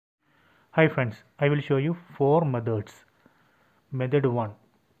Hi friends, I will show you 4 methods. Method 1.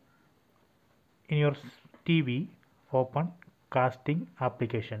 In your TV, open casting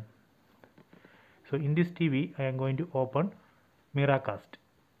application. So in this TV, I am going to open Miracast.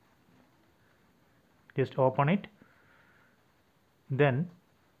 Just open it. Then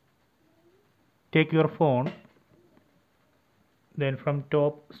take your phone. Then from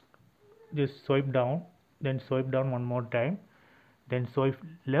top, just swipe down. Then swipe down one more time. Then swipe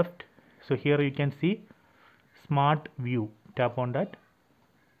left. So here you can see Smart View. Tap on that.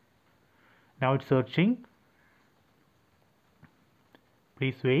 Now it's searching.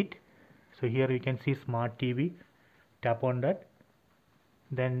 Please wait. So here you can see Smart TV. Tap on that.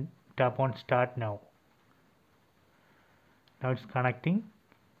 Then tap on Start Now. Now it's connecting.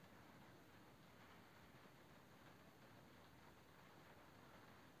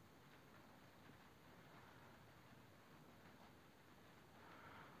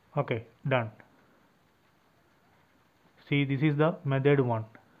 Okay, done. See, this is the method 1.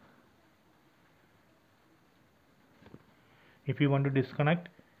 If you want to disconnect,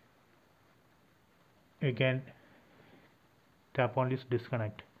 you can tap on this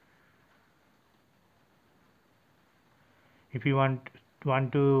disconnect. If you want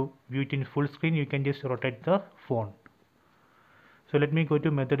to view it in full screen, you can just rotate the phone. So let me go to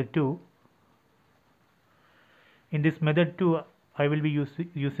method 2. In this method 2, I will be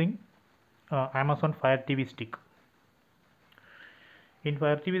using Amazon Fire TV stick. In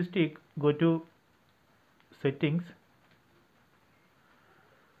Fire TV stick, go to settings.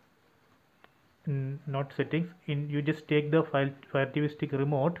 Not settings. You just take the Fire TV stick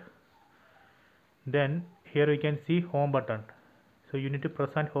remote. Then here you can see home button. So you need to press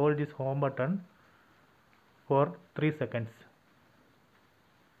and hold this home button for 3 seconds.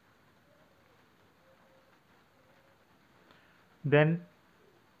 Then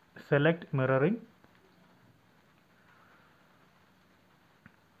select mirroring.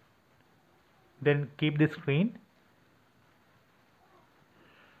 Then keep the screen.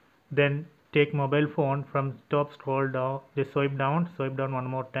 Then take mobile phone from top, scroll down, just swipe down one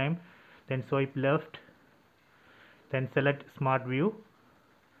more time, then swipe left, then select Smart View,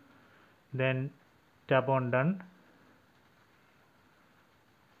 then tap on Done.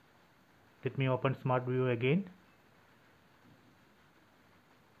 Let me open Smart View again,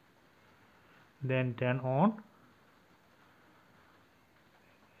 then turn on.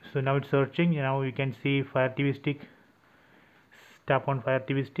 So now it's searching. Now you can see Fire TV stick. Tap on Fire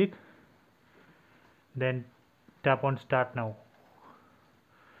TV stick, then tap on Start Now.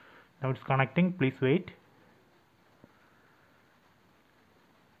 Now it's connecting. Please wait.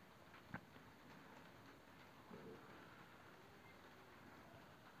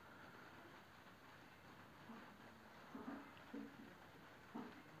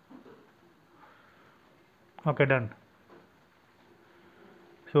 Okay, done.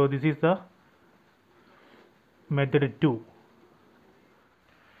 So this is the method 2.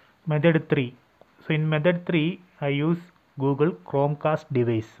 Method 3. So in method 3, I use Google Chromecast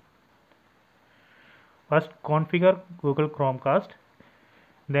device. First configure Google Chromecast,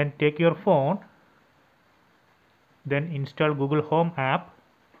 then take your phone, then install Google Home app,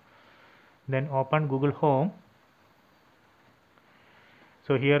 then open Google Home.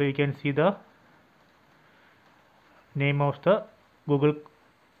 So here you can see the name of the Google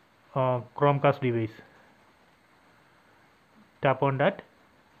Chromecast device. Tap on that.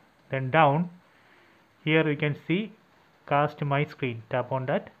 Then down here you can see Cast My Screen. Tap on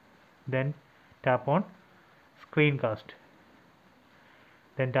that. Then tap on Screencast.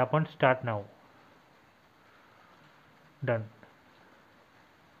 Then tap on Start Now. Done.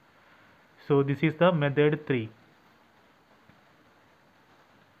 So this is the method 3.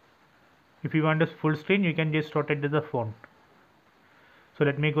 If you want a full screen, you can just rotate the phone. So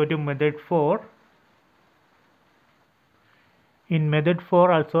let me go to method 4. In method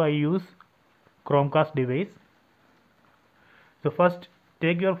 4 also I use Chromecast device. So first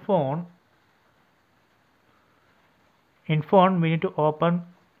take your phone. In phone we need to open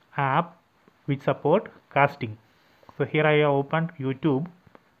app which support casting. So here I have opened YouTube.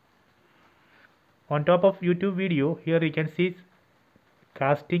 On top of YouTube video, here you can see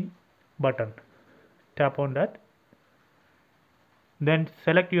casting button. Tap on that. Then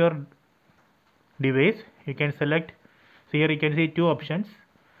select your device. You can select. So here you can see 2 options.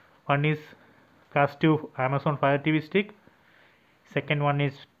 One is cast to Amazon Fire TV stick. Second one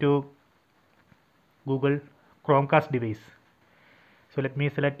is to Google Chromecast device. So let me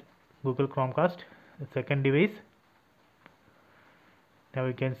select Google Chromecast, the second device. Now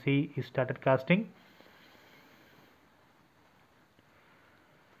you can see it started casting.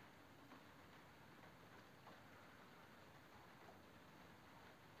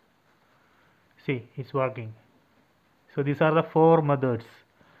 See, it's working. So these are the 4 methods.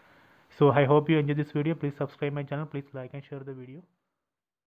 So I hope you enjoyed this video. Please subscribe my channel. Please like and share the video.